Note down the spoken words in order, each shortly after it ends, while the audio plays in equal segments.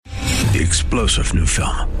the explosive new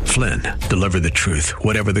film, Flynn, Deliver the Truth,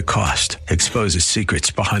 Whatever the Cost, exposes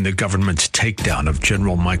secrets behind the government's takedown of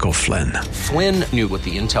General Michael Flynn. Flynn knew what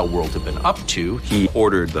the intel world had been up to. He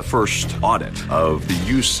ordered the first audit of the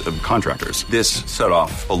use of contractors. This set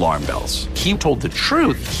off alarm bells. He told the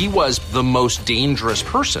truth. He was the most dangerous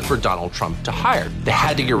person for Donald Trump to hire. They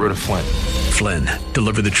had to get rid of Flynn. Flynn,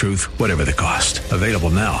 Deliver the Truth, Whatever the Cost. Available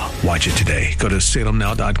now. Watch it today. Go to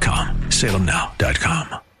salemnow.com.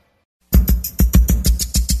 salemnow.com.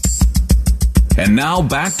 And now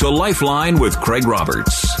back to Lifeline with Craig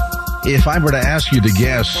Roberts. If I were to ask you to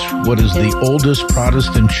guess what is the oldest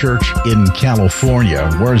Protestant church in California,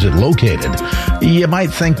 where is it located? You might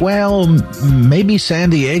think, well, maybe San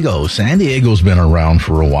Diego. San Diego's been around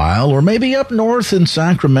for a while, or maybe up north in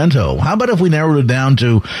Sacramento. How about if we narrowed it down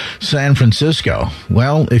to San Francisco?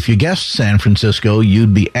 Well, if you guessed San Francisco,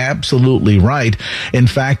 you'd be absolutely right. In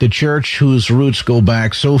fact, a church whose roots go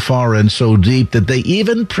back so far and so deep that they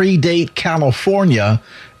even predate California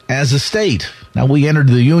as a state. Now, we entered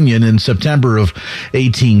the Union in September of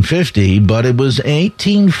 1850, but it was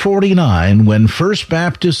 1849 when First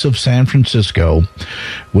Baptist of San Francisco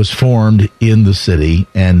was formed in the city,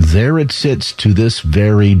 and there it sits to this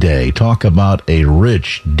very day. Talk about a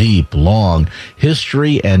rich, deep, long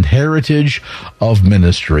history and heritage of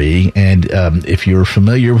ministry. And if you're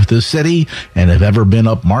familiar with this city and have ever been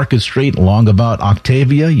up Market Street along about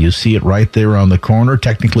Octavia, you see it right there on the corner,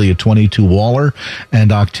 technically a 22 Waller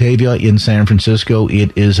and Octavia in San Francisco.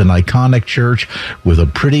 It is an iconic church with a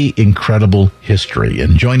pretty incredible history.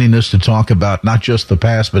 And joining us to talk about not just the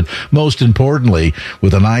past, but most importantly,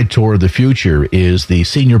 with an eye toward the future, is the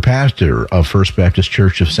senior pastor of First Baptist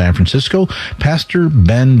Church of San Francisco, Pastor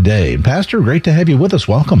Ben Day. Pastor, great to have you with us.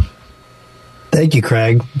 Welcome. Thank you,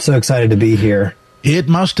 Craig. I'm so excited to be here. It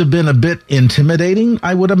must have been a bit intimidating,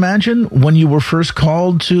 I would imagine, when you were first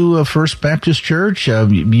called to First Baptist Church.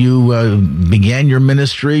 You began your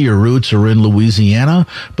ministry, your roots are in Louisiana,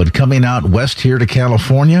 but coming out west here to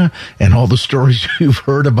California, and all the stories you've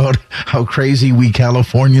heard about how crazy we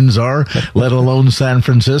Californians are, let alone San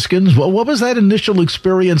Franciscans. Well, what was that initial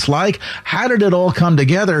experience like? How did it all come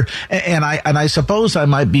together? And I suppose I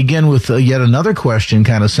might begin with yet another question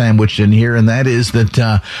kind of sandwiched in here, and that is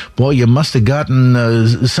that, boy, you must have gotten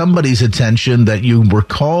somebody's attention that you were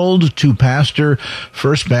called to pastor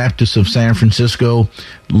First Baptist of San Francisco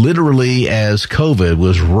literally as COVID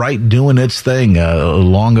was right doing its thing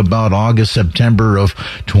along about August, September of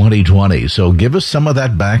 2020. So give us some of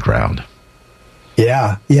that background.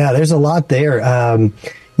 Yeah, there's a lot there.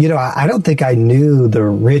 I don't think I knew the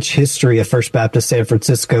rich history of First Baptist San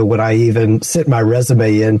Francisco when I even sent my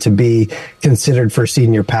resume in to be considered for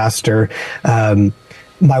senior pastor.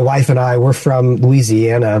 My wife and I were from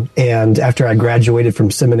Louisiana, and after I graduated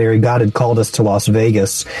from seminary, God had called us to Las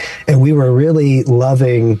Vegas, and we were really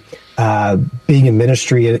loving being in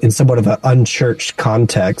ministry in somewhat of an unchurched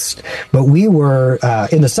context. But we were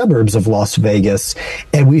in the suburbs of Las Vegas,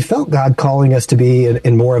 and we felt God calling us to be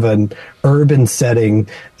in more of an urban setting,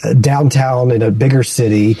 downtown in a bigger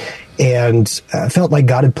city, and felt like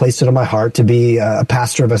God had placed it on my heart to be a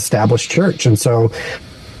pastor of an established church. And so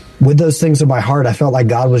with those things in my heart, I felt like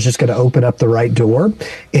God was just going to open up the right door.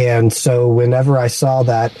 And so whenever I saw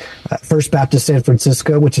that First Baptist San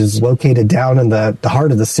Francisco, which is located down in the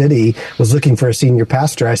heart of the city, was looking for a senior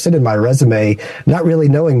pastor, I sent in my resume, not really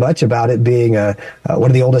knowing much about it being one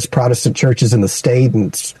of the oldest Protestant churches in the state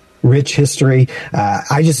and rich history.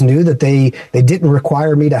 I just knew that they didn't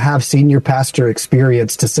require me to have senior pastor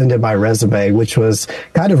experience to send in my resume, which was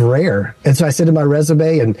kind of rare. And so I sent in my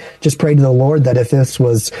resume and just prayed to the Lord that if this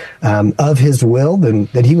was of his will, then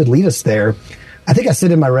that he would lead us there. I think I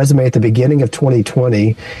sent in my resume at the beginning of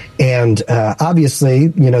 2020, and obviously,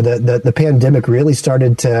 the pandemic really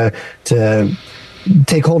started to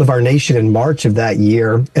take hold of our nation in March of that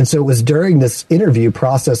year. And so it was during this interview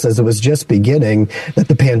process, as it was just beginning, that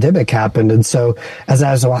the pandemic happened. And so as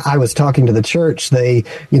I was talking to the church, they,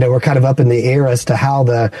 were kind of up in the air as to how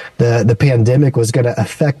the pandemic was going to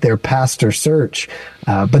affect their pastor search.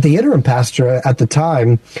 But the interim pastor at the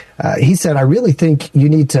time, he said, I really think you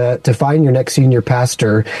need to find your next senior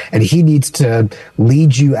pastor, and he needs to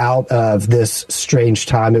lead you out of this strange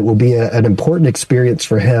time. It will be an important experience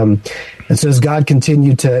for him. And so as God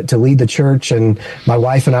continued to lead the church and my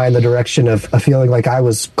wife and I in the direction of feeling like I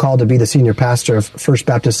was called to be the senior pastor of First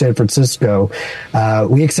Baptist San Francisco,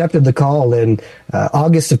 we accepted the call in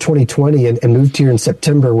August of 2020 and moved here in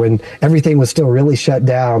September when everything was still really shut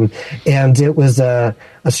down. And it was a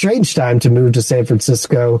strange time to move to San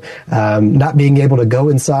Francisco, not being able to go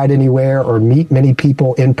inside anywhere or meet many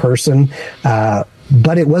people in person.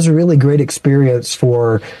 But it was a really great experience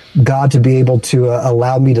for God to be able to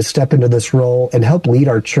allow me to step into this role and help lead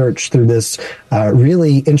our church through this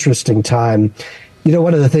really interesting time. You know,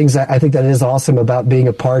 one of the things I think that is awesome about being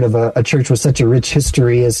a part of a church with such a rich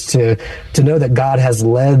history is to know that God has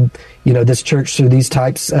led, you know, this church through these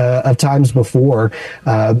types of times before.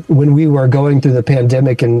 When we were going through the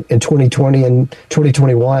pandemic in 2020 and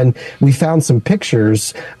 2021, we found some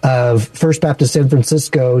pictures of First Baptist San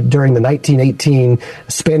Francisco during the 1918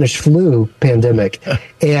 Spanish flu pandemic.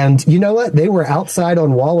 And you know what? They were outside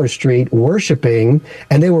on Waller Street worshiping,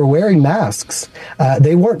 and they were wearing masks.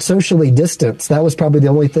 They weren't socially distanced. That was probably the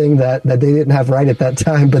only thing that they didn't have right at that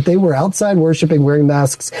time, but they were outside worshiping, wearing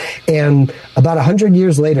masks. And about 100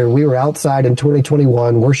 years later, we were outside in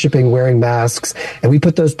 2021 worshiping, wearing masks. And we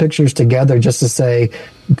put those pictures together just to say,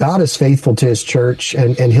 God is faithful to his church,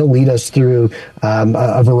 and he'll lead us through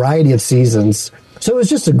a variety of seasons. So it was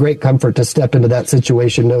just a great comfort to step into that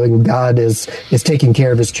situation, knowing God is taking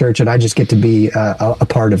care of his church, and I just get to be a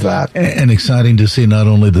part of that. And exciting to see not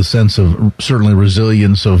only the sense of certainly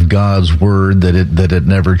resilience of God's word, that it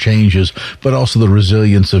never changes, but also the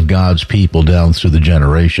resilience of God's people down through the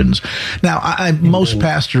generations. Now, most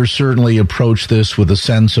pastors certainly approach this with a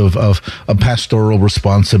sense of a pastoral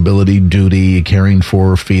responsibility, duty, caring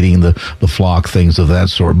for, feeding the flock, things of that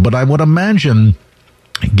sort. But I would imagine,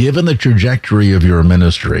 given the trajectory of your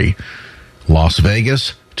ministry, Las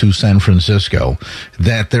Vegas to San Francisco,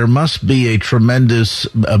 that there must be a tremendous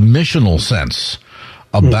missional sense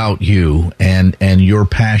about you and your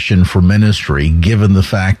passion for ministry, given the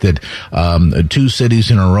fact that 2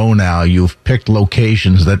 cities in a row now you've picked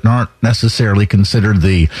locations that aren't necessarily considered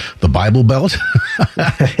the Bible Belt.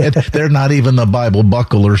 They're not even the Bible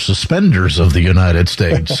buckle or suspenders of the United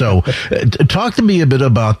States. So talk to me a bit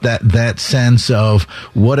about that sense of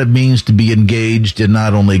what it means to be engaged in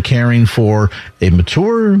not only caring for a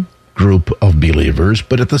mature group of believers,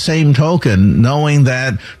 but at the same token, knowing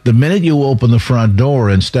that the minute you open the front door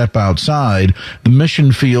and step outside, the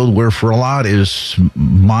mission field, where for a lot is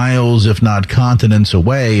miles, if not continents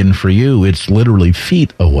away, and for you, it's literally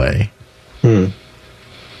feet away.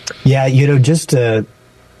 Yeah, you know, just to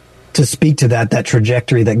speak to that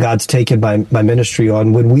trajectory that God's taken my ministry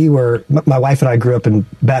on. When my wife and I grew up in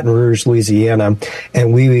Baton Rouge, Louisiana,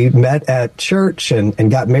 and we met at church and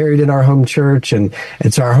got married in our home church. And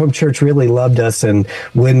so our home church really loved us. And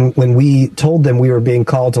when we told them we were being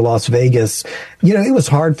called to Las Vegas, you know, it was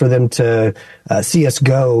hard for them to see us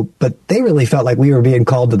go, but they really felt like we were being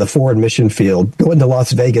called to the foreign mission field. Going to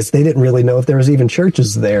Las Vegas, they didn't really know if there was even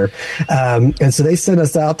churches there. And so they sent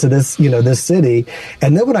us out to this city.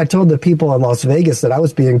 And then when I told the people in Las Vegas that I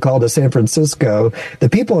was being called to San Francisco, the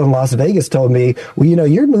people in Las Vegas told me, well, you know,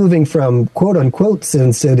 you're moving from quote unquote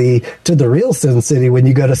Sin City to the real Sin City when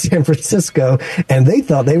you go to San Francisco. And they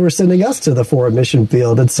thought they were sending us to the foreign mission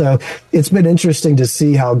field. And so it's been interesting to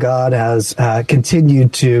see how God has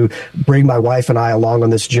continued to bring my wife and I along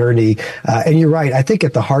on this journey. And you're right. I think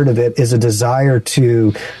at the heart of it is a desire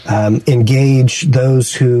to engage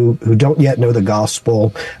those who don't yet know the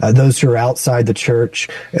gospel, those who are outside the church.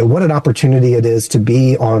 What an opportunity it is to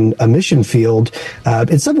be on a mission field.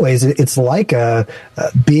 In some ways, it's like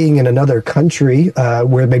being in another country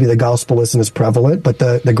where maybe the gospel isn't as prevalent. But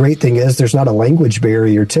the great thing is there's not a language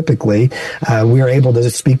barrier typically. We are able to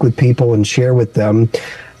speak with people and share with them.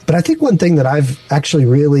 But I think one thing that I've actually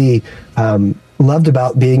really loved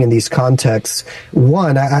about being in these contexts,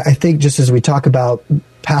 one, I think just as we talk about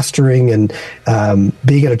pastoring and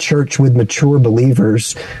being at a church with mature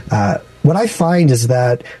believers, what I find is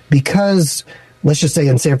that because, let's just say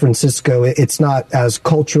in San Francisco, it's not as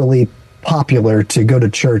culturally popular to go to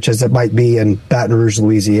church as it might be in Baton Rouge,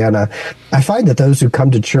 Louisiana, I find that those who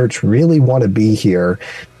come to church really want to be here.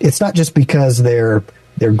 It's not just because their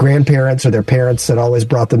grandparents or their parents had always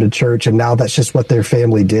brought them to church, and now that's just what their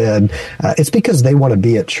family did. It's because they want to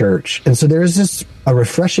be at church. And so there is just a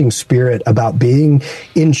refreshing spirit about being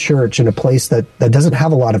in church in a place that doesn't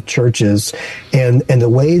have a lot of churches, and the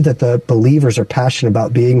way that the believers are passionate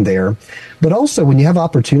about being there. But also when you have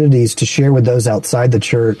opportunities to share with those outside the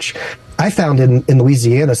church, I found in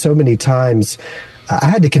Louisiana so many times I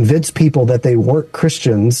had to convince people that they weren't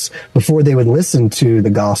Christians before they would listen to the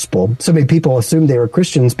gospel. So many people assumed they were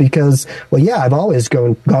Christians because, well, yeah, I've always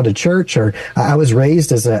gone to church, or I was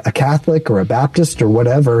raised as a Catholic or a Baptist or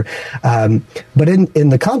whatever. But in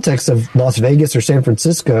the context of Las Vegas or San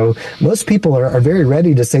Francisco, most people are very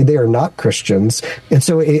ready to say they are not Christians. And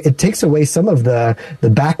so it takes away some of the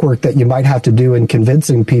back work that you might have to do in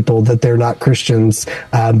convincing people that they're not Christians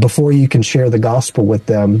before you can share the gospel with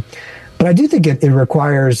them. But I do think it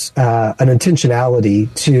requires an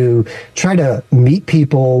intentionality to try to meet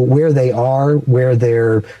people where they are, where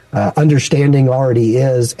their understanding already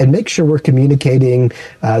is, and make sure we're communicating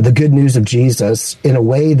the good news of Jesus in a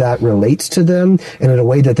way that relates to them and in a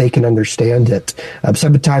way that they can understand it.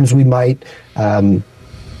 Sometimes we might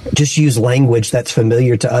just use language that's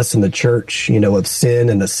familiar to us in the church, of sin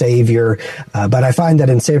and the Savior. But I find that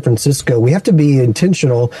in San Francisco, we have to be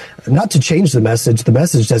intentional, not to change the message. The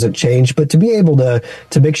message doesn't change, but to be able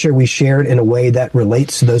to make sure we share it in a way that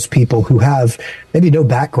relates to those people who have maybe no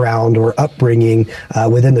background or upbringing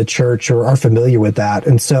within the church or are familiar with that.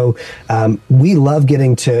 And so we love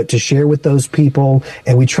getting to share with those people,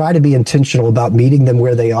 and we try to be intentional about meeting them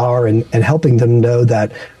where they are and helping them know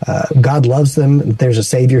that God loves them, that there's a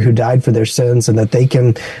Savior who died for their sins, and that they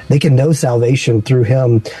can know salvation through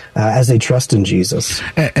Him as they trust in Jesus.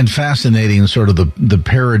 And fascinating, sort of the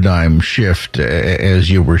paradigm shift as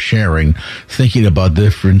you were sharing, thinking about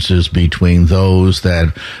differences between those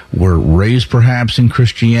that were raised perhaps in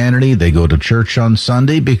Christianity. They go to church on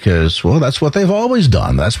Sunday because, well, that's what they've always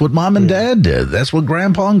done. That's what mom and dad did. That's what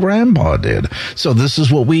grandpa and grandpa did. So this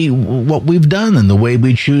is what we've done and the way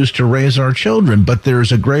we choose to raise our children. But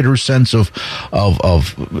there's a greater sense of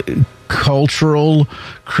cultural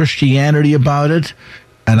Christianity about it,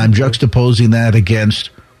 and I'm juxtaposing that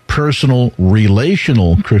against personal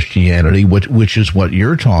relational Christianity, which is what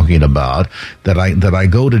you're talking about, that I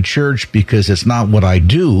go to church because it's not what I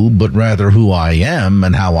do, but rather who I am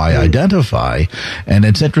and how I identify. And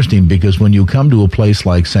it's interesting because when you come to a place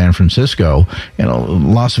like San Francisco,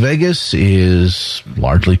 Las Vegas is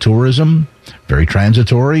largely tourism, very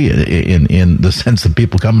transitory in the sense that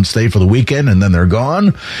people come and stay for the weekend and then they're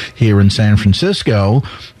gone. Here in San Francisco,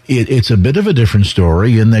 it's a bit of a different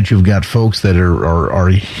story in that you've got folks that are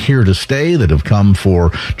here to stay, that have come for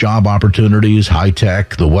job opportunities, high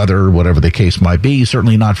tech, the weather, whatever the case might be.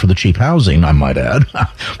 Certainly not for the cheap housing, I might add,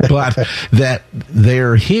 but that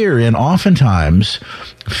they're here and oftentimes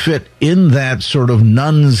fit in that sort of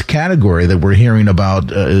nuns category that we're hearing about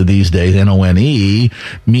these days, N-O-N-E,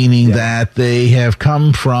 meaning that they have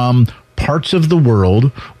come from parts of the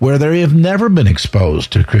world where they have never been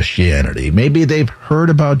exposed to Christianity. Maybe they've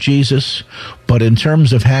heard about Jesus, but in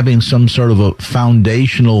terms of having some sort of a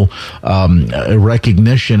foundational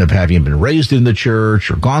recognition of having been raised in the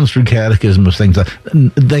church or gone through catechism or things like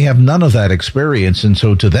that, they have none of that experience. And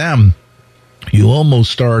so to them, you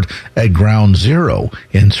almost start at ground zero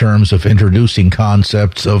in terms of introducing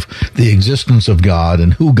concepts of the existence of God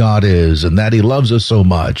and who God is and that He loves us so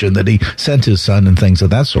much and that He sent His Son and things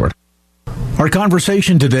of that sort. Our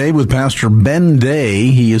conversation today with Pastor Ben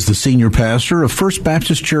Day. He is the senior pastor of First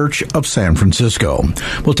Baptist Church of San Francisco.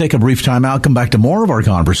 We'll take a brief time out, come back to more of our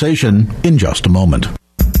conversation in just a moment.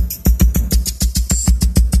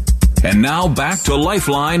 And now back to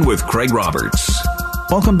Lifeline with Craig Roberts.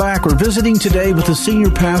 Welcome back. We're visiting today with the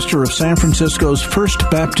senior pastor of San Francisco's First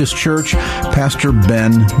Baptist Church, Pastor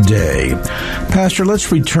Ben Day. Pastor,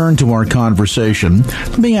 let's return to our conversation.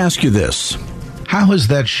 Let me ask you this. How has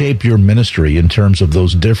that shaped your ministry in terms of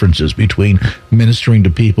those differences between ministering to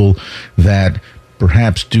people that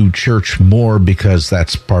perhaps do church more because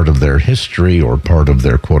that's part of their history or part of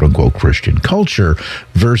their quote-unquote Christian culture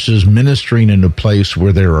versus ministering in a place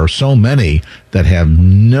where there are so many that have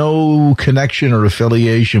no connection or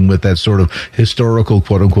affiliation with that sort of historical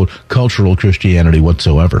quote-unquote cultural Christianity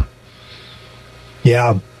whatsoever?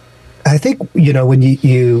 Yeah. I think, when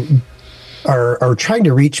you are trying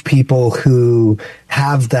to reach people who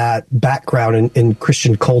have that background in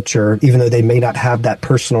Christian culture, even though they may not have that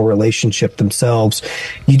personal relationship themselves,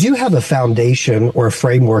 you do have a foundation or a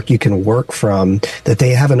framework you can work from, that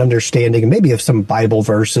they have an understanding maybe of some Bible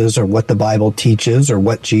verses or what the Bible teaches or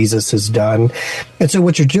what Jesus has done. And so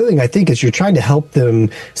what you're doing, I think, is you're trying to help them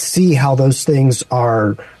see how those things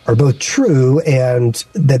are both true and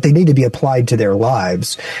that they need to be applied to their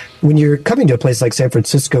lives. When you're coming to a place like San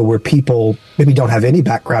Francisco where people maybe don't have any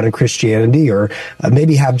background in Christianity or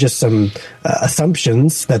maybe have just some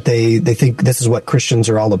assumptions that they think this is what Christians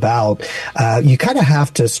are all about, you kind of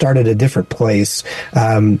have to start at a different place.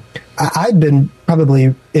 I've been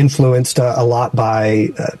probably influenced a lot by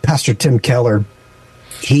Pastor Tim Keller.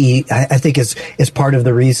 He, I think, is part of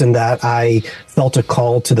the reason that I felt a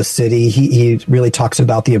call to the city. He really talks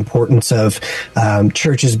about the importance of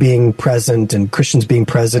churches being present and Christians being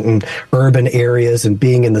present in urban areas and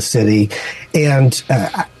being in the city. And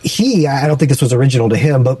I don't think this was original to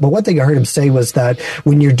him, but one thing I heard him say was that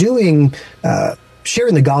when you're doing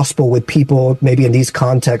sharing the gospel with people, maybe in these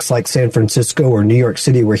contexts like San Francisco or New York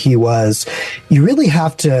City where he was, you really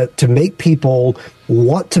have to make people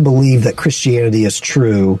want to believe that Christianity is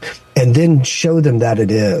true and then show them that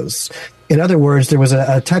it is. In other words, there was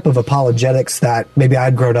a type of apologetics that maybe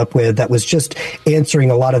I'd grown up with that was just answering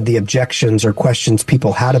a lot of the objections or questions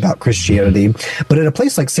people had about Christianity. But in a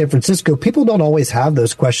place like San Francisco, people don't always have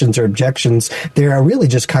those questions or objections. They are really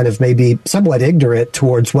just kind of maybe somewhat ignorant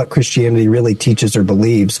towards what Christianity really teaches or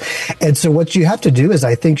believes. And so what you have to do is,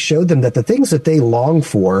 I think, show them that the things that they long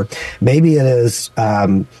for, maybe it is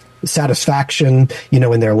satisfaction,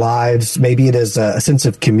 in their lives. Maybe it is a sense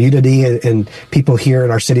of community, and people here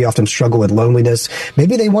in our city often struggle with loneliness.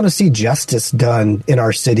 Maybe they want to see justice done in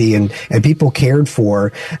our city and people cared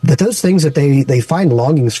for. That those things that they find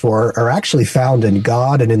longings for are actually found in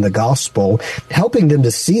God and in the gospel, helping them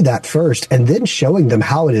to see that first and then showing them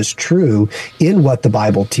how it is true in what the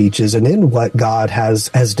Bible teaches and in what God has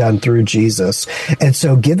done through Jesus. And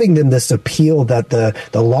so giving them this appeal that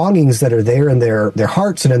the longings that are there in their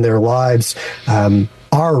hearts and in their lives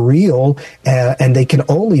are real, and they can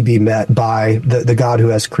only be met by the God who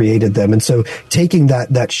has created them. And so taking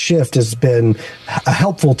that shift has been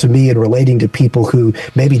helpful to me in relating to people who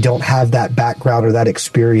maybe don't have that background or that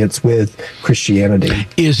experience with Christianity.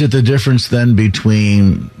 Is it the difference then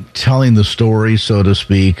between telling the story, so to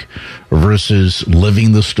speak, versus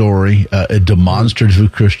living the story, a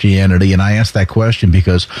demonstrative Christianity? And I ask that question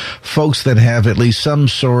because folks that have at least some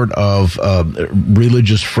sort of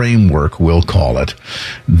religious framework, we'll call it,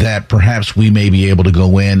 that perhaps we may be able to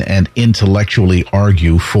go in and intellectually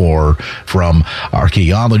argue from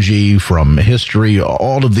archaeology, from history,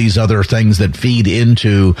 all of these other things that feed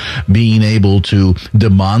into being able to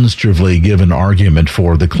demonstratively give an argument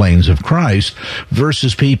for the claims of Christ,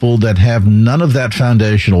 versus people that have none of that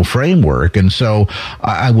foundational framework. And so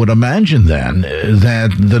I would imagine then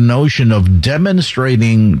that the notion of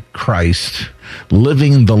demonstrating Christ,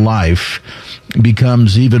 living the life,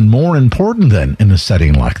 becomes even more important then in a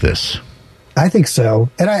setting like this. I think so.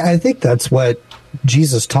 And I think that's what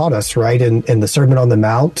Jesus taught us, right, in the Sermon on the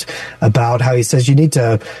Mount, about how he says you need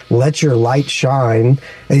to let your light shine.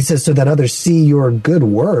 And he says so that others see your good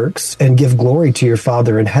works and give glory to your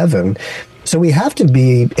Father in heaven. So we have to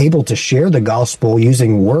be able to share the gospel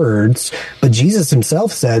using words, but Jesus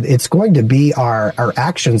himself said it's going to be our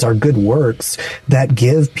actions, our good works, that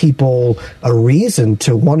give people a reason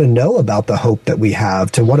to want to know about the hope that we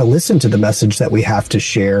have, to want to listen to the message that we have to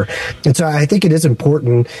share. And so I think it is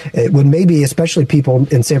important when maybe, especially people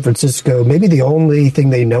in San Francisco, maybe the only thing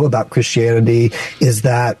they know about Christianity is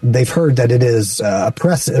that they've heard that it is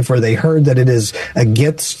oppressive, or they heard that it is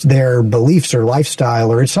against their beliefs or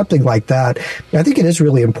lifestyle or something like that. I think it is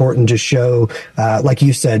really important to show, like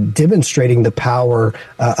you said, demonstrating the power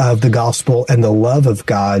of the gospel and the love of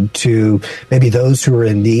God to maybe those who are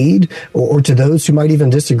in need, or to those who might even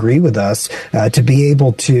disagree with us, to be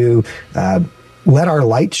able to let our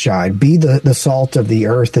light shine, be the salt of the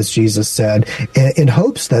earth, as Jesus said, in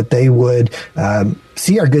hopes that they would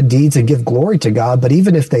see our good deeds and give glory to God. But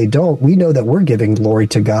even if they don't, we know that we're giving glory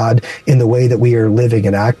to God in the way that we are living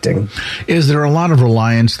and acting. Is there a lot of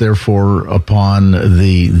reliance, therefore, upon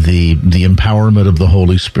the empowerment of the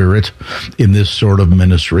Holy Spirit in this sort of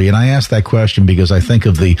ministry? And I ask that question because I think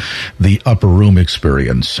of the upper room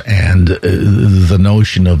experience and the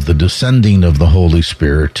notion of the descending of the Holy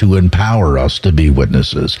Spirit to empower us to be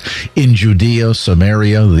witnesses in Judea,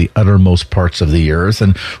 Samaria, the uttermost parts of the earth.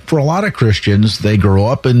 And for a lot of Christians, they grow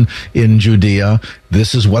up in Judea.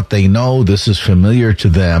 This is what they know. This is familiar to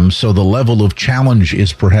them. So the level of challenge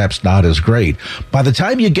is perhaps not as great. By the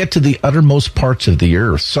time you get to the uttermost parts of the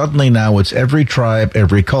earth, suddenly now it's every tribe,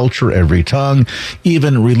 every culture, every tongue,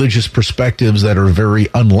 even religious perspectives that are very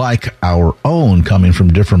unlike our own coming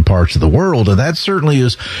from different parts of the world. And that certainly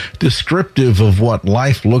is descriptive of what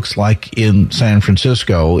life looks like in San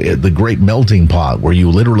Francisco, the great melting pot, where you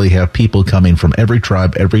literally have people coming from every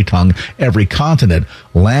tribe, every tongue, every continent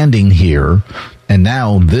landing here. And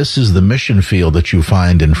now this is the mission field that you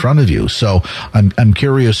find in front of you. So I'm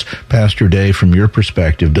curious, Pastor Dave, from your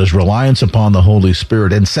perspective, does reliance upon the Holy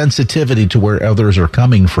Spirit and sensitivity to where others are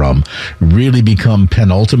coming from really become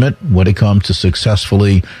penultimate when it comes to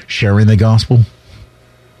successfully sharing the gospel?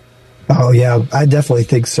 Oh, yeah, I definitely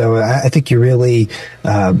think so. I think you really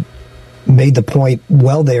made the point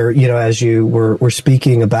well there, as you were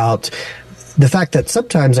speaking about the fact that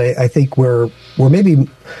sometimes I think we're maybe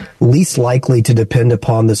least likely to depend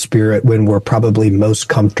upon the Spirit when we're probably most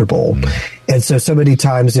comfortable. And so many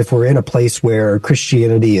times if we're in a place where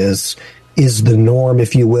Christianity is is the norm,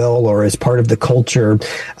 if you will, or is part of the culture,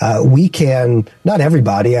 we can, not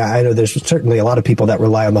everybody, I know there's certainly a lot of people that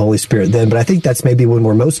rely on the Holy Spirit then, but I think that's maybe when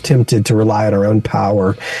we're most tempted to rely on our own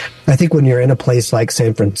power. I think when you're in a place like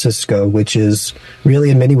San Francisco, which is really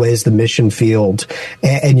in many ways the mission field,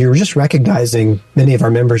 and you're just recognizing many of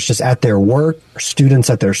our members just at their work, students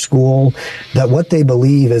at their school, that what they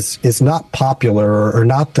believe is not popular or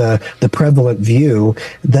not the prevalent view,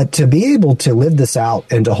 that to be able to live this out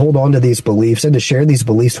and to hold on to these beliefs and to share these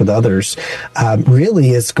beliefs with others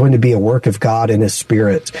really is going to be a work of God and His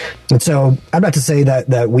Spirit. And so I'm not to say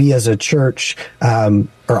that we as a church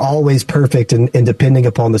are always perfect and depending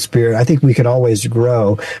upon the Spirit. I think we could always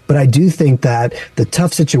grow, but I do think that the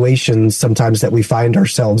tough situations sometimes that we find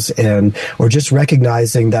ourselves in, or just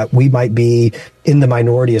recognizing that we might be in the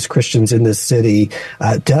minority as Christians in this city,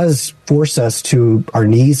 does force us to our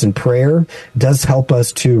knees in prayer, does help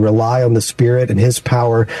us to rely on the Spirit and His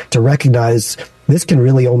power to recognize this can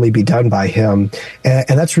really only be done by Him.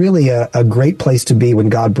 And that's really a great place to be when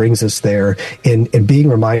God brings us there in being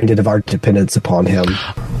reminded of our dependence upon Him.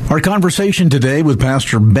 Our conversation today with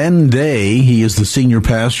Pastor Ben Day. He is the senior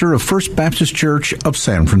pastor of First Baptist Church of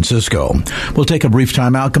San Francisco. We'll take a brief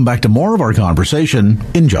time out, come back to more of our conversation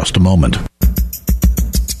in just a moment.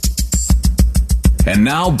 And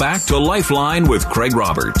now back to Lifeline with Craig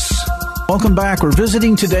Roberts. Welcome back. We're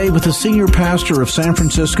visiting today with the senior pastor of San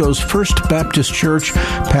Francisco's First Baptist Church,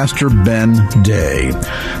 Pastor Ben Day.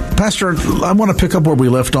 Pastor, I want to pick up where we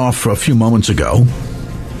left off a few moments ago.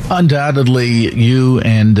 Undoubtedly, you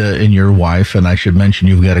and your wife, and I should mention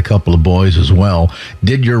you've got a couple of boys as well,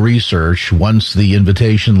 did your research once the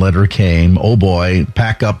invitation letter came. Oh boy,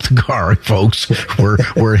 pack up the car, folks.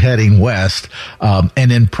 We're heading west.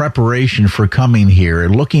 And in preparation for coming here,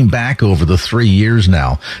 looking back over the 3 years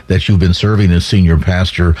now that you've been serving as senior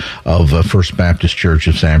pastor of First Baptist Church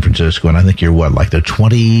of San Francisco, and I think you're like the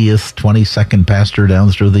 22nd pastor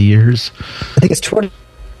down through the years? I think it's 22nd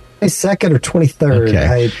or 23rd.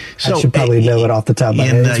 Okay. I should probably know it off the top of my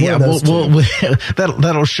head.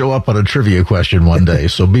 That'll show up on a trivia question one day,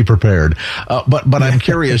 so be prepared. But I'm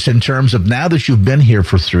curious, in terms of now that you've been here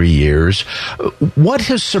for 3 years, what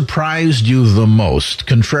has surprised you the most,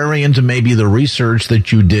 contrarian to maybe the research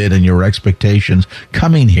that you did and your expectations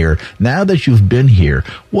coming here? Now that you've been here,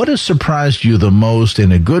 what has surprised you the most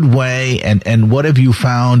in a good way, and what have you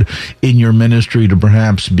found in your ministry to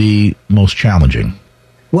perhaps be most challenging?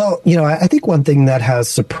 Well, I think one thing that has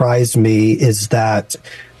surprised me is that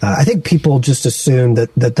I think people just assume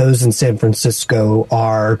that those in San Francisco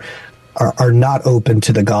are not open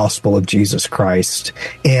to the gospel of Jesus Christ.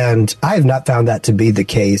 And I have not found that to be the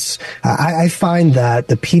case. I find that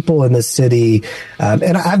the people in the city,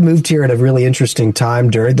 and I've moved here at a really interesting time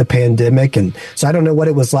during the pandemic, and so I don't know what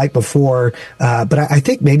it was like before, but I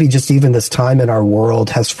think maybe just even this time in our world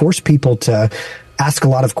has forced people to ask a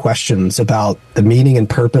lot of questions about the meaning and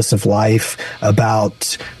purpose of life,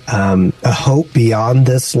 about a hope beyond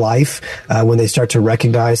this life, when they start to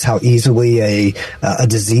recognize how easily a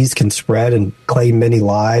disease can spread and claim many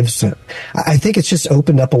lives. I think it's just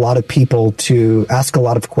opened up a lot of people to ask a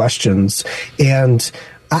lot of questions. And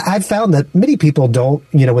I've found that many people don't,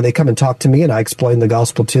 when they come and talk to me and I explain the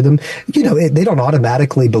gospel to them, they don't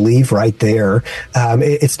automatically believe right there.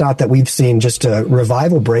 It's not that we've seen just a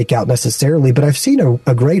revival breakout necessarily, but I've seen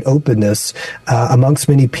a great openness amongst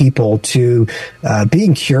many people to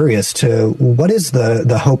being curious to what is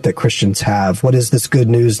the hope that Christians have? What is this good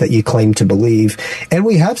news that you claim to believe? And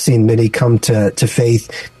we have seen many come to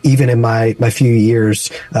faith even in my few years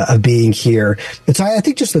of being here. And so I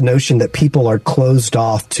think just the notion that people are closed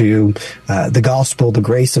off to the gospel, the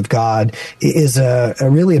grace of God, is a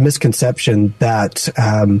really a misconception that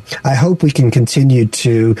I hope we can continue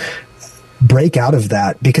to break out of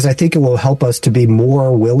that, because I think it will help us to be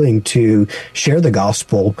more willing to share the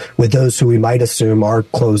gospel with those who we might assume are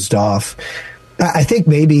closed off. I think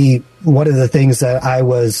maybe one of the things that I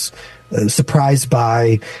was surprised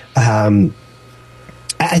by,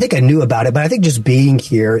 I think I knew about it, but I think just being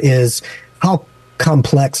here is how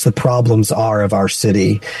complex the problems are of our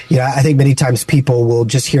city. I think many times people will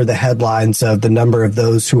just hear the headlines of the number of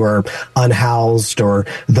those who are unhoused or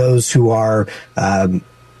those who are,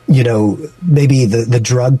 maybe the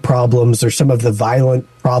drug problems or some of the violent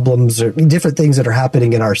problems or different things that are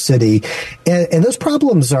happening in our city. And those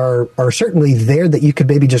problems are certainly there that you could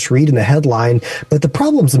maybe just read in a headline, but the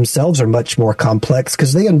problems themselves are much more complex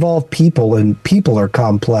because they involve people, and people are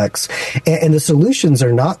complex. And the solutions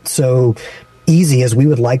are not so easy as we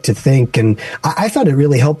would like to think. And I found it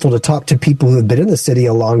really helpful to talk to people who have been in the city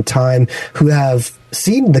a long time, who have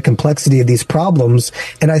seen the complexity of these problems,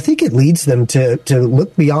 and I think it leads them to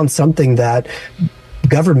look beyond something that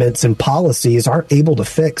governments and policies aren't able to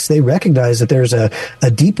fix. They recognize that there's a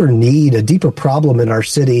deeper need, a deeper problem in our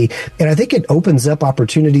city. And I think it opens up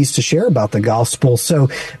opportunities to share about the gospel. So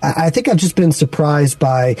I think I've just been surprised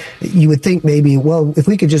by, you would think maybe, well, if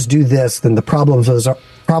we could just do this, then the problems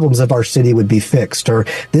of our city would be fixed, or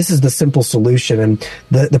this is the simple solution. And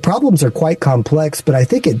the problems are quite complex, but I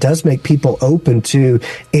think it does make people open to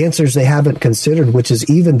answers they haven't considered, which is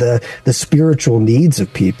even the spiritual needs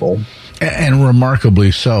of people. And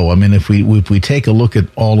remarkably so. I mean, if we take a look at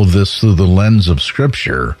all of this through the lens of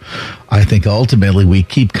Scripture, I think ultimately we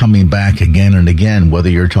keep coming back again and again, whether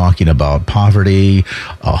you're talking about poverty,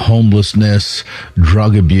 homelessness,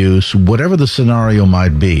 drug abuse, whatever the scenario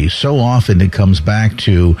might be. So often it comes back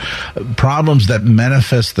to problems that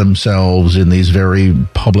manifest themselves in these very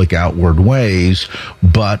public outward ways,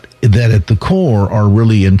 but that at the core are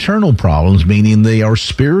really internal problems, meaning they are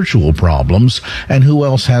spiritual problems. And who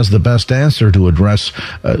else has the best answer to address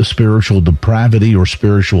spiritual depravity or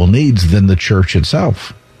spiritual needs than the church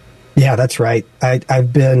itself? Yeah, that's right.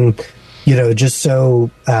 I've been, just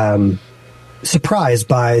so surprised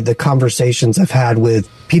by the conversations I've had with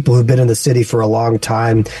people who've been in the city for a long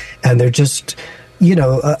time, and they're just,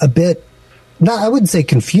 a bit, I wouldn't say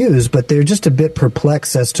confused, but they're just a bit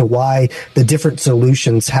perplexed as to why the different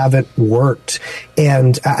solutions haven't worked.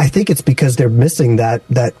 And I think it's because they're missing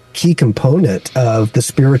that key component of the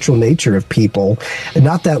spiritual nature of people. And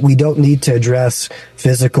not that we don't need to address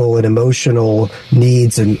physical and emotional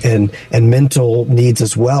needs and mental needs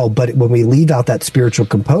as well, but when we leave out that spiritual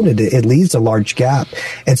component, it leaves a large gap.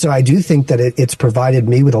 And so I do think that it's provided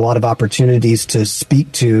me with a lot of opportunities to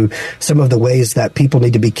speak to some of the ways that people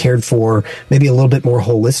need to be cared for, maybe a little bit more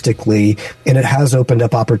holistically. And it has opened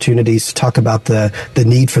up opportunities to talk about the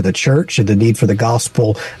need for the church and the need for the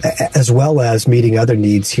gospel, as well as meeting other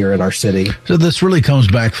needs here in our city. So this really comes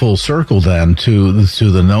back full circle then to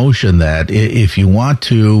the notion that if you want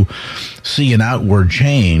to see an outward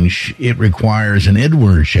change, it requires an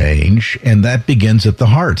inward change, and that begins at the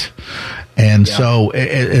heart. And so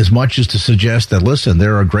as much as to suggest that, listen,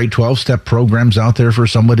 there are great 12-step programs out there for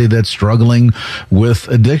somebody that's struggling with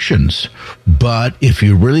addictions. But if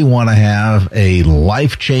you really want to have a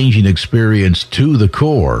life-changing experience to the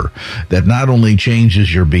core that not only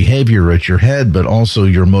changes your behavior at your head, but also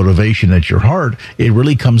your motivation at your heart, it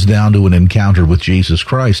really comes down to an encounter with Jesus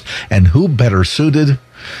Christ. And who better suited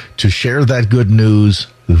to share that good news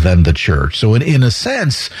than the church? So in a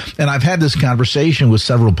sense, and I've had this conversation with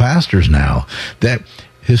several pastors now, that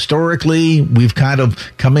historically, we've kind of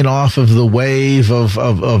coming off of the wave of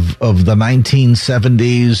the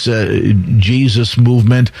 1970s Jesus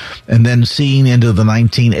movement, and then seeing into the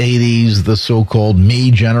 1980s, the so-called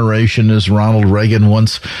me generation, as Ronald Reagan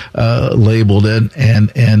once labeled it,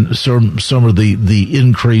 and some of the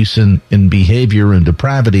increase in behavior and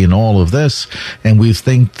depravity and all of this. And we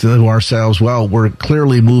think to ourselves, well, we're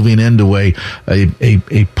clearly moving into a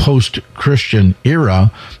post-Christian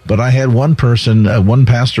era. But I had one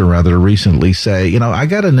pastor recently say, I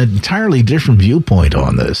got an entirely different viewpoint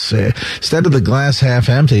on this. Instead of the glass half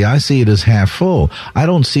empty, I see it as half full. I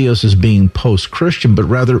don't see us as being post-Christian, but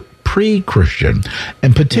rather pre-Christian,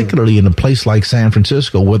 and particularly in a place like San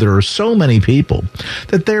Francisco, where there are so many people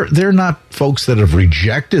that they're not folks that have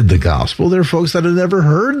rejected the gospel. They're folks that have never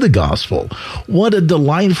heard the gospel. What a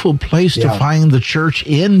delightful place to find the church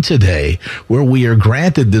in today, where we are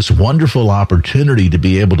granted this wonderful opportunity to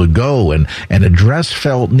be able to go and address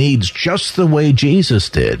felt needs just the way Jesus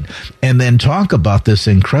did, and then talk about this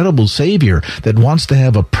incredible Savior that wants to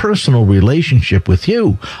have a personal relationship with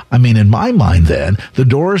you. I mean, in my mind, then, the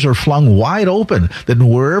doors are flung wide open, that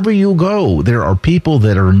wherever you go, there are people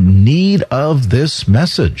that are in need of this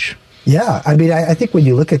message. Yeah, I mean, I think when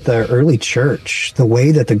you look at the early church, the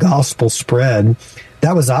way that the gospel spread,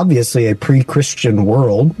 that was obviously a pre-Christian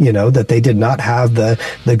world, that they did not have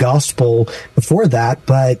the gospel before that,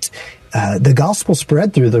 but the gospel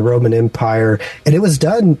spread through the Roman Empire, and it was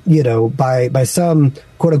done, by some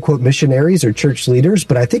quote-unquote missionaries or church leaders,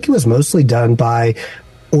 but I think it was mostly done by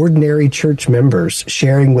ordinary church members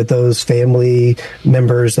sharing with those family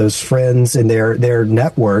members, those friends in their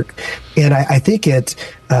network. And I think it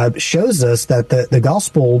shows us that the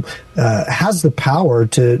gospel has the power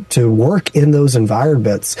to work in those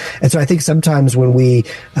environments. And so I think sometimes when we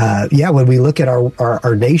look at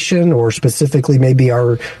our nation, or specifically maybe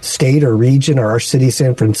our state or region or our city,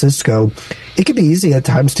 San Francisco, it can be easy at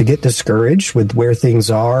times to get discouraged with where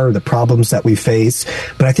things are, the problems that we face.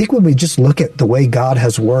 But I think when we just look at the way God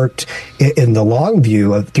has worked in the long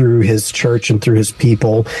view through his church and through his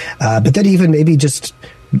people. But then even maybe just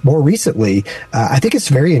more recently, I think it's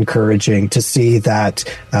very encouraging to see that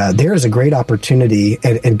there is a great opportunity,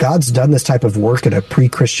 and God's done this type of work in a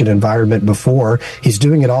pre-Christian environment before. He's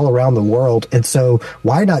doing it all around the world. And so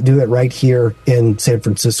why not do it right here in San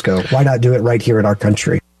Francisco? Why not do it right here in our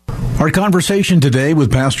country? Our conversation today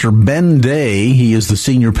with Pastor Ben Day. He is the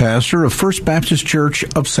senior pastor of First Baptist Church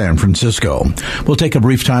of San Francisco. We'll take a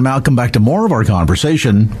brief time out, come back to more of our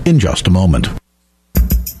conversation in just a moment.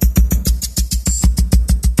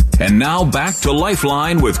 And now back to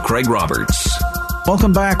Lifeline with Craig Roberts.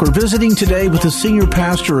 Welcome back. We're visiting today with the senior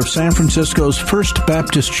pastor of San Francisco's First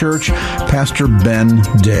Baptist Church, Pastor Ben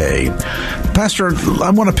Day. Pastor,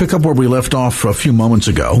 I want to pick up where we left off a few moments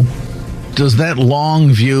ago. Does that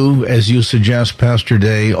long view, as you suggest, Pastor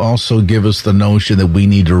Day, also give us the notion that we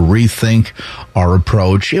need to rethink our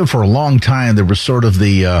approach? For a long time, there was sort of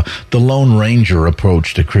the Lone Ranger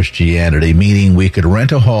approach to Christianity, meaning we could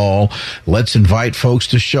rent a hall, let's invite folks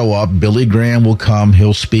to show up, Billy Graham will come,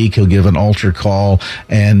 he'll speak, he'll give an altar call,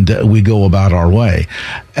 and we go about our way.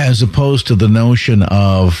 As opposed to the notion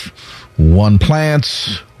of one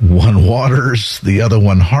plants, one waters, the other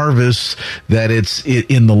one harvests, that it's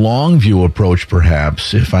in the long view approach,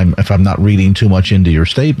 perhaps, if I'm not reading too much into your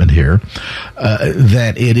statement here,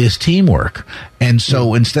 that it is teamwork. And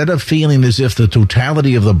so instead of feeling as if the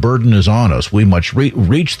totality of the burden is on us, we must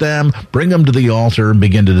reach them, bring them to the altar, and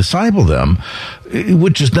begin to disciple them,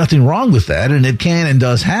 which is nothing wrong with that, and it can and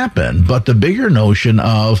does happen. But the bigger notion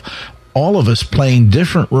of all of us playing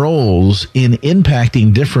different roles in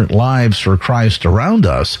impacting different lives for Christ around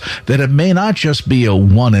us, that it may not just be a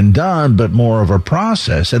one and done, but more of a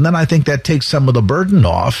process. And then I think that takes some of the burden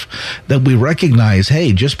off, that we recognize,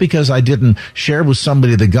 hey, just because I didn't share with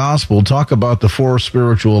somebody the gospel, talk about the 4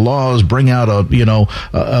 spiritual laws, bring out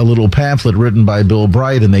a little pamphlet written by Bill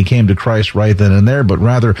Bright, and they came to Christ right then and there, but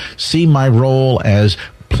rather see my role as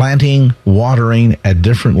planting, watering at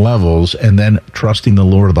different levels, and then trusting the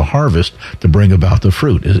Lord of the harvest to bring about the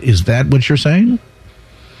fruit. Is that what you're saying?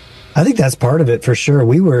 I think that's part of it for sure.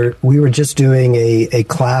 We were just doing a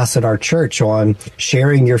class at our church on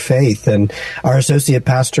sharing your faith, and our associate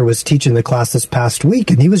pastor was teaching the class this past week,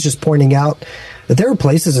 and he was just pointing out that there are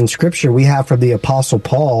places in Scripture we have from the Apostle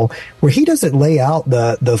Paul where he doesn't lay out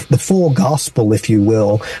the full gospel, if you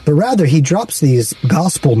will, but rather he drops these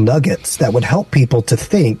gospel nuggets that would help people to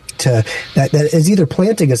think, that is either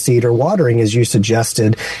planting a seed or watering, as you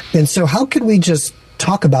suggested. And so how can we just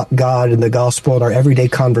talk about God and the gospel in our everyday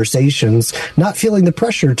conversations, not feeling the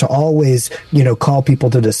pressure to always, call people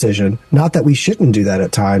to decision? Not that we shouldn't do that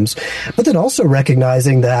at times, but then also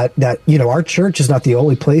recognizing that our church is not the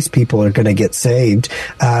only place people are going to get saved.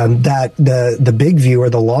 That the big view or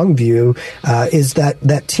the long view is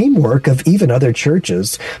that teamwork of even other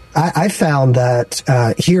churches. I found that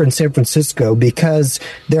here in San Francisco, because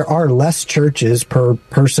there are less churches per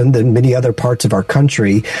person than many other parts of our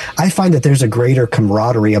country, I find that there's a greater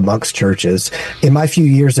camaraderie amongst churches. In my few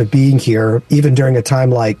years of being here, even during a time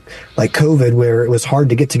like COVID, where it was hard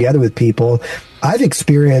to get together with people, I've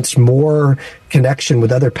experienced more connection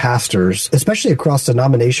with other pastors, especially across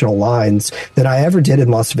denominational lines, than I ever did in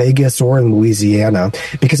Las Vegas or in Louisiana,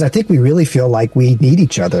 because I think we really feel like we need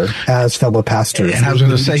each other as fellow pastors. And I was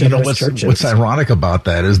going to say, what's ironic about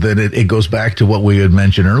that is that it goes back to what we had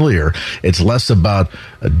mentioned earlier. It's less about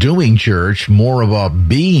doing church, more about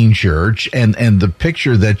being church, and the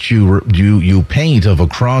picture that you paint of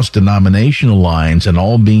across denominational lines and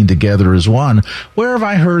all being together as one. Where have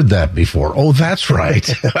I heard that before? Oh, that's right.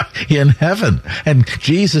 In heaven. And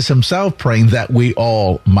Jesus himself praying that we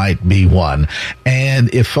all might be one.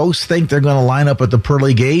 And if folks think they're going to line up at the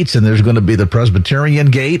pearly gates, and there's going to be the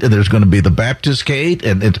Presbyterian gate, and there's going to be the Baptist gate,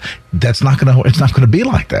 and it's not going to be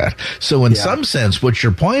like that. So in some sense, what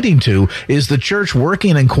you're pointing to is the church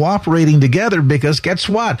working and cooperating together, because guess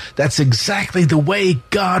what? That's exactly the way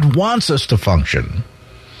God wants us to function.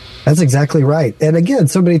 That's exactly right. And again,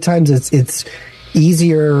 so many times it's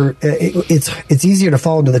easier. It's easier to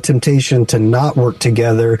fall into the temptation to not work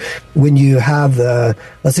together when you have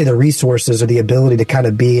let's say the resources or the ability to kind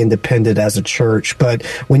of be independent as a church. But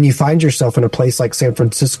when you find yourself in a place like San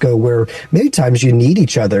Francisco, where many times you need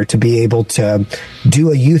each other to be able to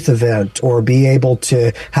do a youth event or be able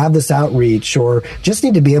to have this outreach, or just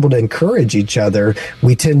need to be able to encourage each other,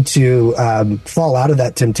 we tend to fall out of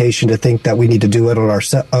that temptation to think that we need to do it on our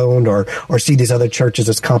own or see these other churches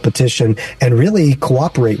as competition, and really really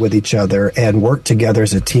cooperate with each other and work together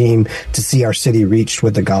as a team to see our city reached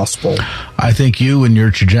with the gospel. I think you and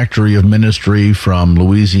your trajectory of ministry from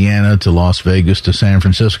Louisiana to Las Vegas to San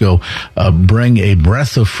Francisco bring a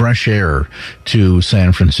breath of fresh air to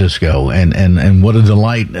San Francisco, and what a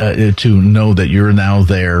delight to know that you're now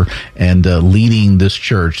there and leading this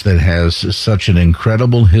church that has such an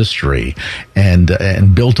incredible history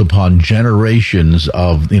and built upon generations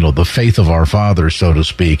of the faith of our fathers, so to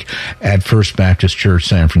speak, at First Baptist Church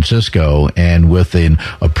San Francisco, and with an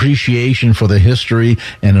appreciation for the history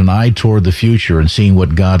and an eye toward the future and seeing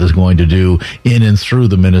what God is going to do in and through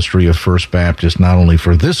the ministry of First Baptist, not only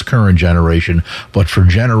for this current generation, but for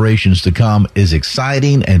generations to come, is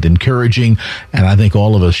exciting and encouraging. And I think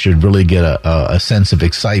all of us should really get a sense of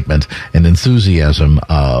excitement and enthusiasm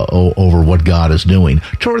over what God is doing.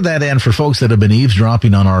 Toward that end, for folks that have been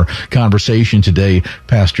eavesdropping on our conversation today,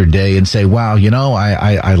 Pastor Day, and say, wow,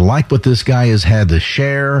 I like what this guy has had to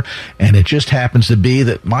share, and it just happens to be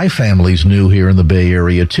that my family's new here in the Bay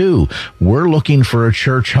Area too. We're looking for a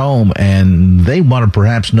church home, and they want to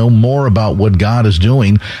perhaps know more about what God is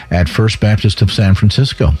doing at First Baptist of San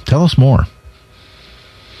Francisco. Tell us more.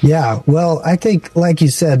 Yeah, well, I think, like you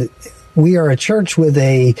said, we are a church with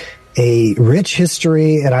a rich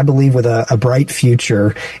history, and I believe with a bright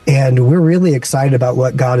future. And we're really excited about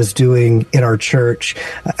what God is doing in our church.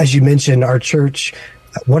 As you mentioned, our church,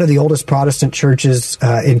 one of the oldest Protestant churches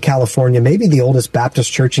in California, maybe the oldest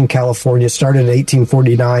Baptist church in California, started in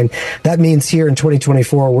 1849. That means here in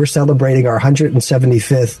 2024, we're celebrating our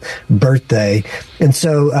 175th birthday. And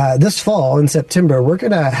so this fall, in September, we're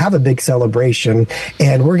going to have a big celebration,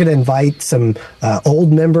 and we're going to invite some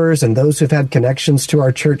old members and those who've had connections to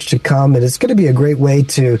our church to come. And it's going to be a great way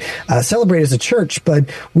to celebrate as a church, but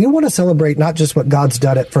we want to celebrate not just what God's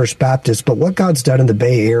done at First Baptist, but what God's done in the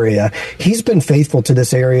Bay Area. He's been faithful to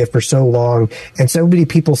this area for so long, and so many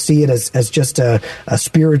people see it as just a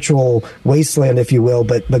spiritual wasteland, if you will,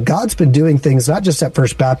 but God's been doing things not just at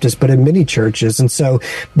First Baptist, but in many churches. And so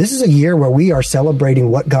this is a year where we are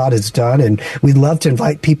celebrating what God has done, and we'd love to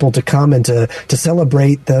invite people to come and to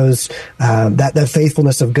celebrate those that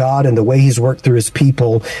faithfulness of God and the way He's worked through His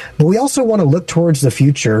people. But we also want to look towards the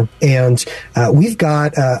future, and we've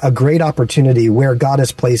got a great opportunity where God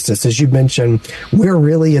has placed us. As you mentioned, we're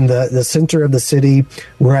really in the center of the city.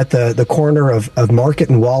 We're at the corner of Market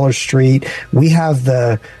and Waller Street. We have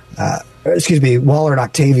Waller and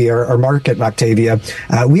Octavia, or Market and Octavia.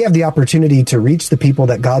 We have the opportunity to reach the people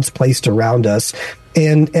that God's placed around us.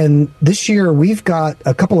 And this year, we've got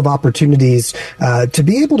a couple of opportunities to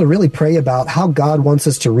be able to really pray about how God wants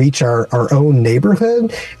us to reach our own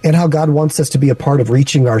neighborhood and how God wants us to be a part of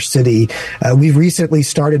reaching our city. We've recently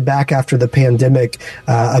started back after the pandemic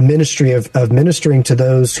a ministry of ministering to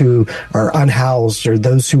those who are unhoused or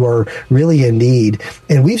those who are really in need.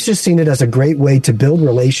 And we've just seen it as a great way to build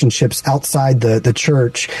relationships outside the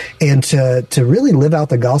church and to really live out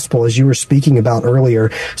the gospel, as you were speaking about earlier.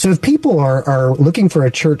 So if people are looking for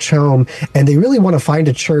a church home and they really want to find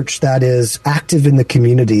a church that is active in the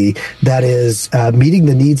community, that is meeting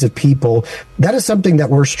the needs of people, that is something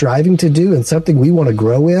that we're striving to do and something we want to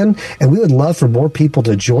grow in. And we would love for more people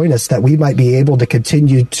to join us, that we might be able to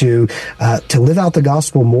continue to live out the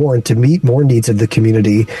gospel more and to meet more needs of the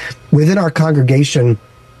community. Within our congregation,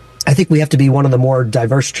 I think we have to be one of the more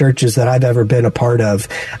diverse churches that I've ever been a part of.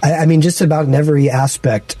 I mean, just about in every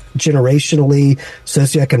aspect, generationally,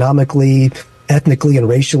 socioeconomically, ethnically and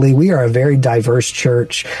racially, we are a very diverse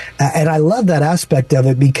church. And I love that aspect of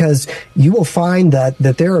it, because you will find that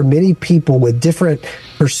there are many people with different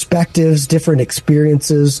perspectives, different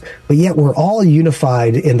experiences, but yet we're all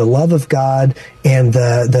unified in the love of God and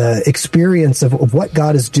the experience of what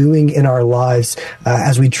God is doing in our lives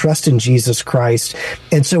as we trust in Jesus Christ.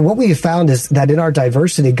 And so what we have found is that in our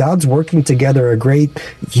diversity, God's working together a great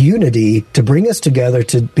unity to bring us together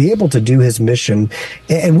to be able to do His mission.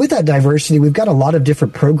 And with that diversity, we've got a lot of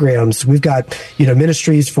different programs. We've got,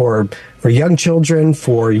 ministries for young children,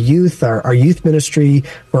 for youth. Our youth ministry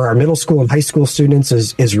for our middle school and high school students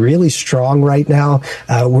is really strong right now.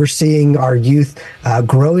 We're seeing our youth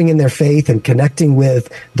growing in their faith and connecting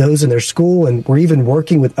with those in their school, and we're even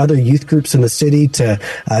working with other youth groups in the city to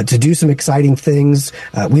do some exciting things.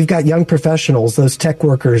 We've got young professionals, those tech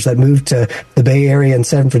workers that moved to the Bay Area and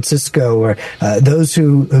San Francisco, or those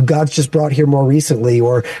who God's just brought here more recently,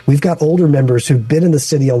 or we've got older members who've been in the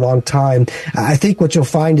city a long time. I think what you'll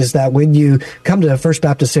find is that when when you come to First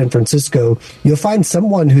Baptist San Francisco, you'll find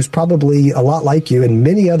someone who's probably a lot like you and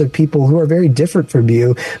many other people who are very different from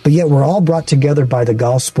you, but yet we're all brought together by the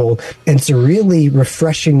gospel. And it's a really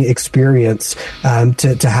refreshing experience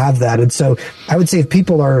to have that. And so I would say if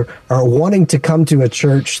people are wanting to come to a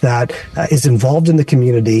church that is involved in the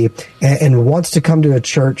community and wants to come to a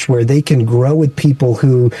church where they can grow with people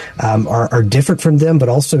who are different from them, but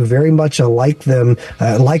also very much like them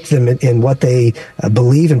in what they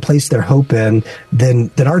believe and place their hope in, then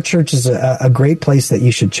our church is a great place that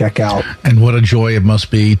you should check out. And what a joy it must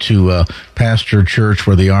be to pastor a church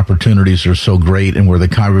where the opportunities are so great and where the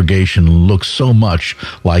congregation looks so much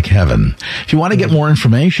like heaven. If you want to get more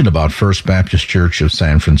information about First Baptist Church of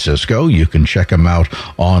San Francisco, you can check them out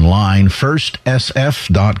online,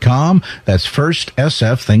 firstsf.com. That's First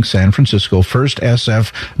SF, think San Francisco,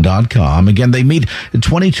 firstsf.com. Again, they meet at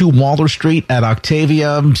 22 Waller Street at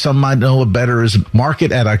Octavia. Some might know it better as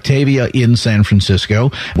Market at Octavia in San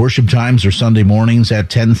Francisco. Worship times are Sunday mornings at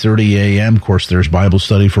 10:30 a.m. Of course, there's Bible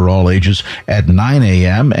study for all ages at 9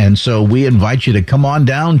 a.m. And so we invite you to come on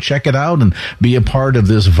down, check it out, and be a part of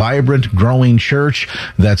this vibrant, growing church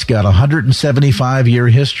that's got a 175-year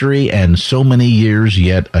history and so many years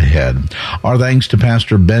yet ahead. Our thanks to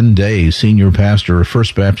Pastor Ben Day, Senior Pastor of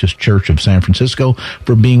First Baptist Church of San Francisco,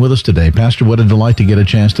 for being with us today. Pastor, what a delight to get a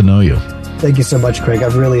chance to know you. Thank you so much, Craig.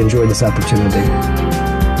 I've really enjoyed this opportunity.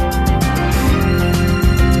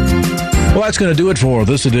 Well, that's going to do it for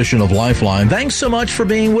this edition of Lifeline. Thanks so much for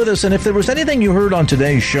being with us. And if there was anything you heard on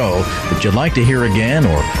today's show that you'd like to hear again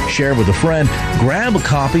or share with a friend, grab a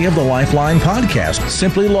copy of the Lifeline podcast.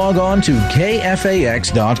 Simply log on to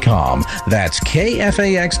KFAX.com. That's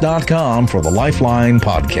KFAX.com for the Lifeline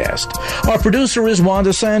podcast. Our producer is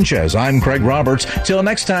Wanda Sanchez. I'm Craig Roberts. Till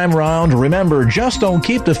next time round, remember, just don't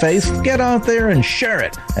keep the faith. Get out there and share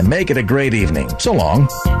it and make it a great evening. So long.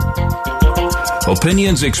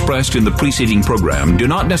 Opinions expressed in the preceding program do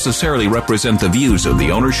not necessarily represent the views of the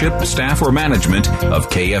ownership, staff, or management of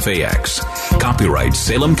KFAX. Copyright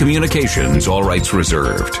Salem Communications, all rights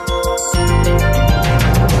reserved.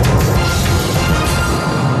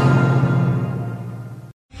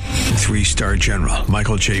 3-star General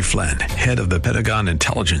Michael J. Flynn, head of the Pentagon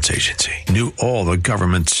Intelligence Agency, knew all the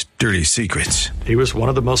government's dirty secrets. He was one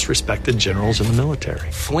of the most respected generals in the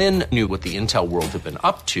military. Flynn knew what the intel world had been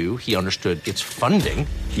up to. He understood its funding.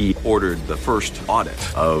 He ordered the first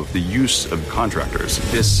audit of the use of contractors.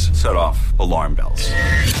 This set off alarm bells.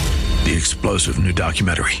 The explosive new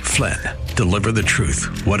documentary, Flynn, Deliver the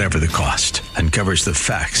Truth, Whatever the Cost, uncovers the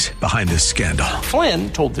facts behind this scandal.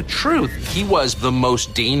 Flynn told the truth. He was the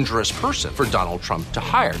most dangerous person for Donald Trump to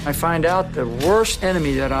hire. I find out the worst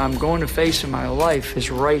enemy that I'm going to face in my life is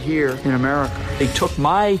right here in America. They took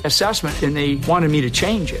my assessment and they wanted me to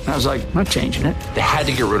change it. And I was like, I'm not changing it. They had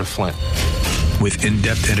to get rid of Flynn. With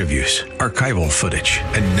in-depth interviews, archival footage,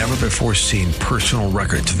 and never-before-seen personal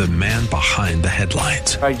records of the man behind the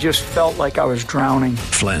headlines. I just felt like I was drowning.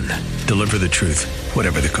 Flynn, Deliver the Truth,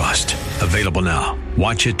 Whatever the Cost. Available now.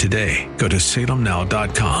 Watch it today. Go to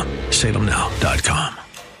salemnow.com. salemnow.com.